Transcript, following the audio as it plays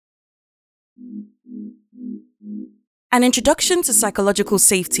An introduction to psychological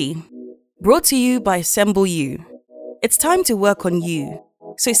safety, brought to you by Assemble You. It's time to work on you.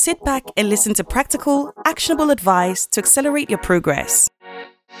 So sit back and listen to practical, actionable advice to accelerate your progress.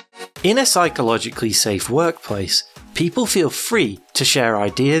 In a psychologically safe workplace, people feel free to share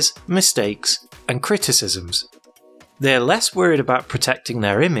ideas, mistakes, and criticisms. They're less worried about protecting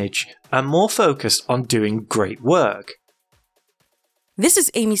their image and more focused on doing great work. This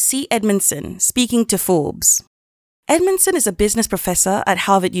is Amy C. Edmondson speaking to Forbes. Edmondson is a business professor at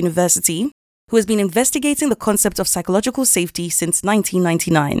Harvard University who has been investigating the concept of psychological safety since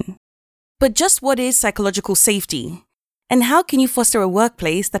 1999. But just what is psychological safety? And how can you foster a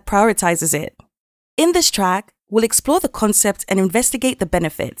workplace that prioritizes it? In this track, we'll explore the concept and investigate the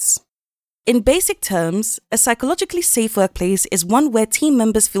benefits. In basic terms, a psychologically safe workplace is one where team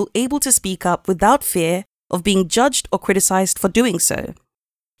members feel able to speak up without fear of being judged or criticized for doing so.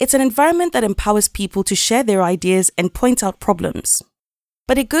 It's an environment that empowers people to share their ideas and point out problems.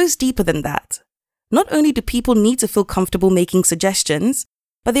 But it goes deeper than that. Not only do people need to feel comfortable making suggestions,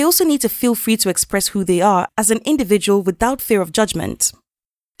 but they also need to feel free to express who they are as an individual without fear of judgment.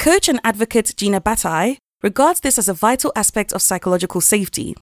 Coach and advocate Gina Bataille regards this as a vital aspect of psychological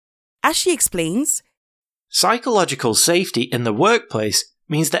safety. As she explains, psychological safety in the workplace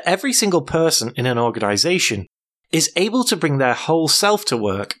means that every single person in an organization is able to bring their whole self to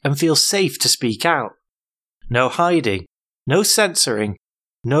work and feel safe to speak out. No hiding, no censoring,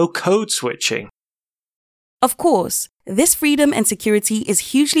 no code switching. Of course, this freedom and security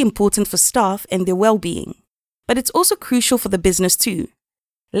is hugely important for staff and their well-being, but it's also crucial for the business too.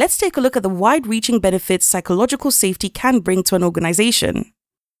 Let's take a look at the wide-reaching benefits psychological safety can bring to an organization.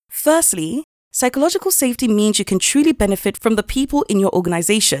 Firstly, psychological safety means you can truly benefit from the people in your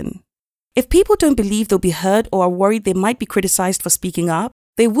organization. If people don't believe they'll be heard or are worried they might be criticized for speaking up,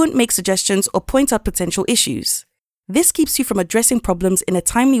 they won't make suggestions or point out potential issues. This keeps you from addressing problems in a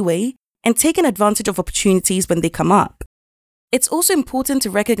timely way and taking advantage of opportunities when they come up. It's also important to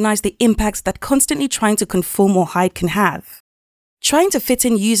recognize the impacts that constantly trying to conform or hide can have. Trying to fit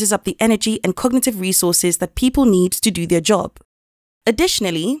in uses up the energy and cognitive resources that people need to do their job.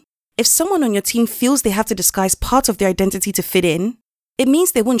 Additionally, if someone on your team feels they have to disguise part of their identity to fit in, it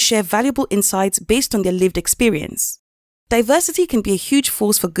means they won't share valuable insights based on their lived experience. Diversity can be a huge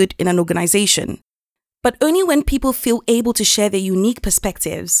force for good in an organization, but only when people feel able to share their unique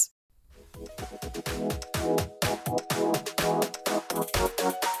perspectives.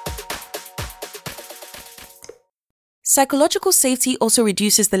 Psychological safety also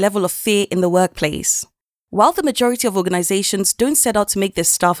reduces the level of fear in the workplace. While the majority of organizations don't set out to make their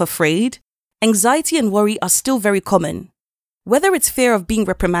staff afraid, anxiety and worry are still very common. Whether it's fear of being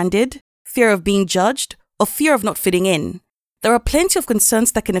reprimanded, fear of being judged, or fear of not fitting in, there are plenty of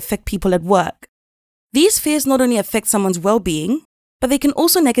concerns that can affect people at work. These fears not only affect someone's well-being, but they can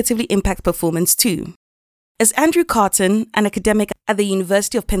also negatively impact performance too. As Andrew Carton, an academic at the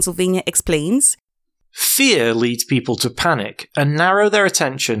University of Pennsylvania, explains, fear leads people to panic and narrow their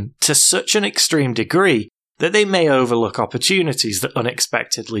attention to such an extreme degree that they may overlook opportunities that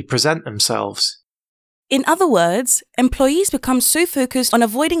unexpectedly present themselves. In other words, employees become so focused on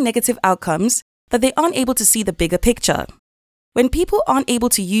avoiding negative outcomes that they aren't able to see the bigger picture. When people aren't able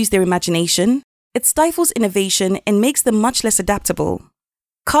to use their imagination, it stifles innovation and makes them much less adaptable.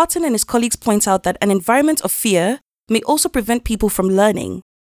 Carton and his colleagues point out that an environment of fear may also prevent people from learning.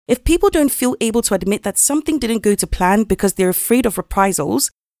 If people don't feel able to admit that something didn't go to plan because they're afraid of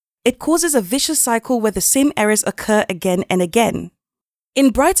reprisals, it causes a vicious cycle where the same errors occur again and again. In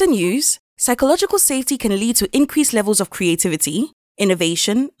brighter news, psychological safety can lead to increased levels of creativity,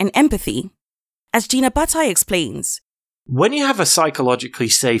 innovation, and empathy. As Gina Bataille explains, when you have a psychologically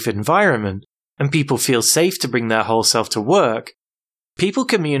safe environment and people feel safe to bring their whole self to work, people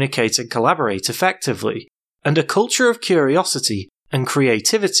communicate and collaborate effectively, and a culture of curiosity and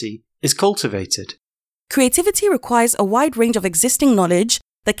creativity is cultivated. Creativity requires a wide range of existing knowledge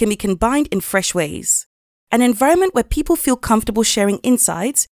that can be combined in fresh ways. An environment where people feel comfortable sharing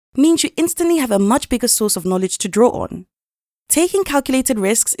insights means you instantly have a much bigger source of knowledge to draw on. Taking calculated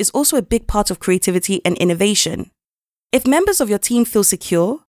risks is also a big part of creativity and innovation. If members of your team feel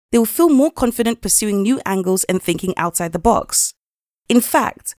secure, they will feel more confident pursuing new angles and thinking outside the box. In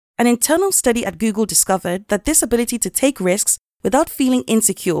fact, an internal study at Google discovered that this ability to take risks without feeling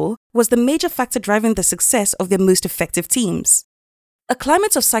insecure was the major factor driving the success of their most effective teams. A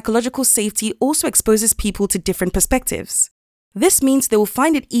climate of psychological safety also exposes people to different perspectives. This means they will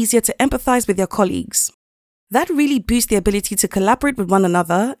find it easier to empathize with their colleagues. That really boosts the ability to collaborate with one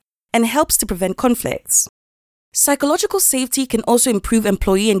another and helps to prevent conflicts. Psychological safety can also improve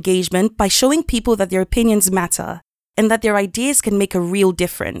employee engagement by showing people that their opinions matter and that their ideas can make a real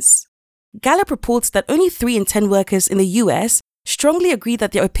difference. Gallup reports that only 3 in 10 workers in the US strongly agree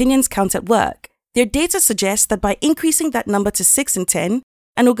that their opinions count at work. Their data suggests that by increasing that number to 6 in 10,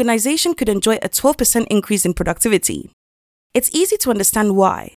 an organization could enjoy a 12% increase in productivity. It's easy to understand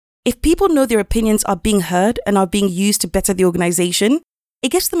why. If people know their opinions are being heard and are being used to better the organization, it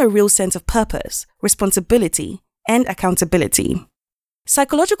gives them a real sense of purpose, responsibility, and accountability.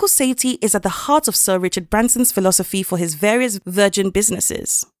 Psychological safety is at the heart of Sir Richard Branson's philosophy for his various Virgin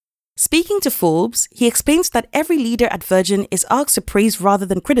businesses. Speaking to Forbes, he explains that every leader at Virgin is asked to praise rather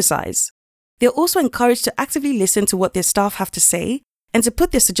than criticize. They're also encouraged to actively listen to what their staff have to say and to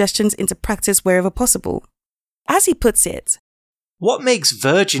put their suggestions into practice wherever possible. As he puts it, what makes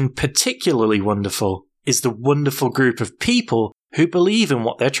Virgin particularly wonderful is the wonderful group of people who believe in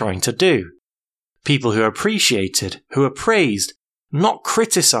what they're trying to do. People who are appreciated, who are praised, not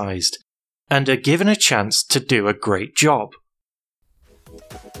criticised, and are given a chance to do a great job.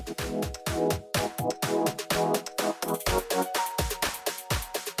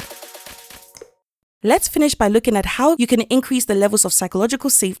 Let's finish by looking at how you can increase the levels of psychological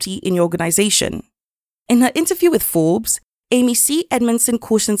safety in your organization. In her interview with Forbes, Amy C. Edmondson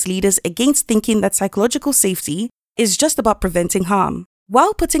cautions leaders against thinking that psychological safety is just about preventing harm.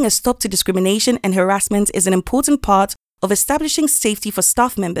 While putting a stop to discrimination and harassment is an important part of establishing safety for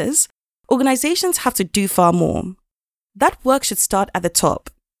staff members, organizations have to do far more. That work should start at the top.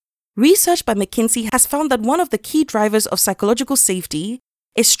 Research by McKinsey has found that one of the key drivers of psychological safety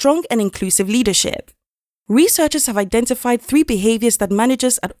is strong and inclusive leadership. Researchers have identified 3 behaviors that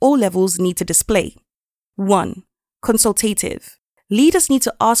managers at all levels need to display. 1. Consultative. Leaders need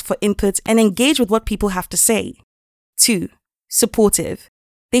to ask for input and engage with what people have to say. 2. Supportive.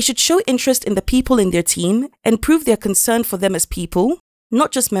 They should show interest in the people in their team and prove their concern for them as people,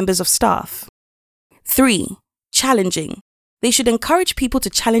 not just members of staff. 3. Challenging. They should encourage people to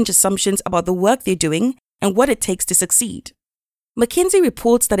challenge assumptions about the work they're doing and what it takes to succeed. McKinsey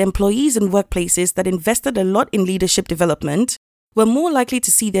reports that employees in workplaces that invested a lot in leadership development were more likely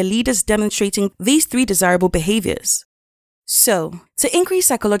to see their leaders demonstrating these 3 desirable behaviors. So, to increase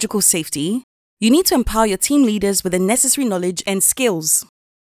psychological safety, you need to empower your team leaders with the necessary knowledge and skills.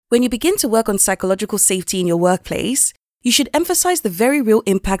 When you begin to work on psychological safety in your workplace, you should emphasize the very real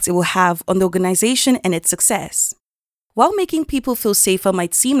impact it will have on the organization and its success. While making people feel safer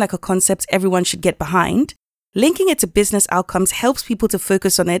might seem like a concept everyone should get behind, linking it to business outcomes helps people to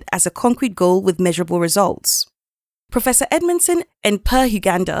focus on it as a concrete goal with measurable results. Professor Edmondson and Per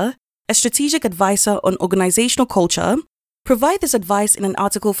Uganda, a strategic advisor on organizational culture, provide this advice in an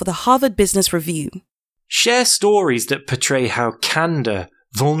article for the Harvard Business Review. Share stories that portray how candor,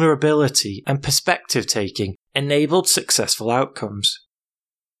 vulnerability, and perspective-taking enabled successful outcomes.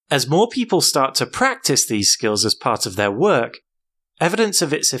 As more people start to practice these skills as part of their work, evidence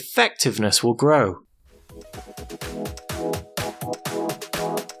of its effectiveness will grow.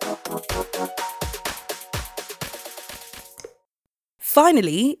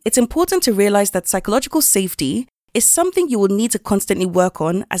 Finally, it's important to realize that psychological safety is something you will need to constantly work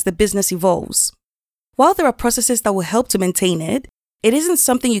on as the business evolves. While there are processes that will help to maintain it, it isn't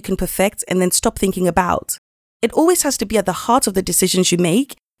something you can perfect and then stop thinking about. It always has to be at the heart of the decisions you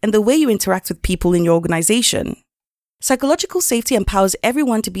make and the way you interact with people in your organization. Psychological safety empowers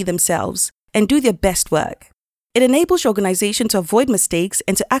everyone to be themselves and do their best work. It enables your organization to avoid mistakes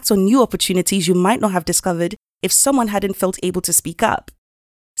and to act on new opportunities you might not have discovered if someone hadn't felt able to speak up.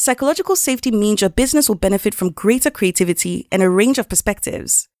 Psychological safety means your business will benefit from greater creativity and a range of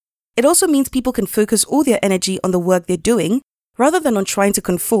perspectives. It also means people can focus all their energy on the work they're doing rather than on trying to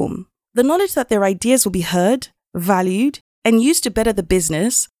conform. The knowledge that their ideas will be heard, valued, and used to better the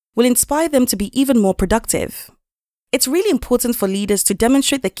business will inspire them to be even more productive. It's really important for leaders to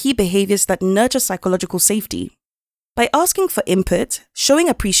demonstrate the key behaviors that nurture psychological safety. By asking for input, showing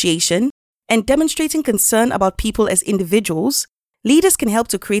appreciation, and demonstrating concern about people as individuals, leaders can help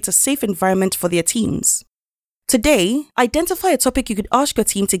to create a safe environment for their teams. Today, identify a topic you could ask your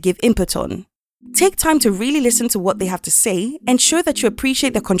team to give input on. Take time to really listen to what they have to say and show that you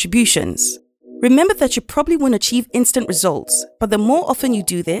appreciate their contributions. Remember that you probably won't achieve instant results, but the more often you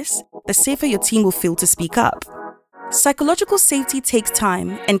do this, the safer your team will feel to speak up. Psychological safety takes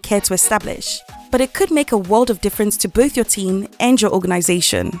time and care to establish, but it could make a world of difference to both your team and your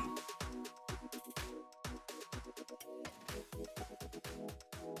organization.